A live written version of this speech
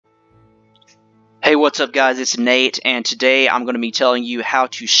Hey, what's up guys, it's Nate, and today I'm going to be telling you how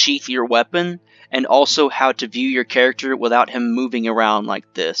to sheath your weapon and also how to view your character without him moving around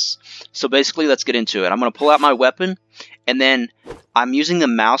like this. So basically, let's get into it. I'm going to pull out my weapon, and then I'm using the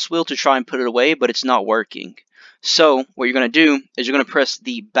mouse wheel to try and put it away, but it's not working. So what you're going to do is you're going to press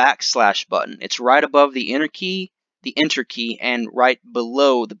the backslash button. It's right above the enter key, and right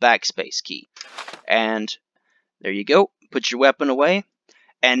below the backspace key. And there you go, put your weapon away.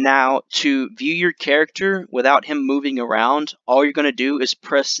 And now, to view your character without him moving around, all you're going to do is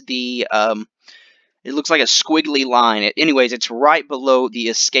press the, it looks like a squiggly line. Anyways, it's right below the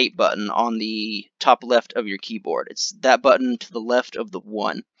escape button on the top left of your keyboard. It's that button to the left of the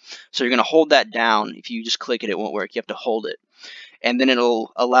 1. So you're going to hold that down. If you just click it, it won't work. You have to hold it. And then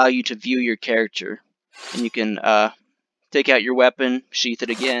it'll allow you to view your character. And you can take out your weapon, sheath it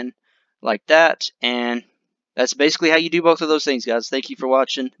again, like that, and that's basically how you do both of those things, guys. Thank you for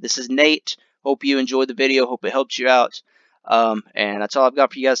watching. This is Nate. Hope you enjoyed the video. Hope it helped you out. And that's all I've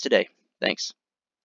got for you guys today. Thanks.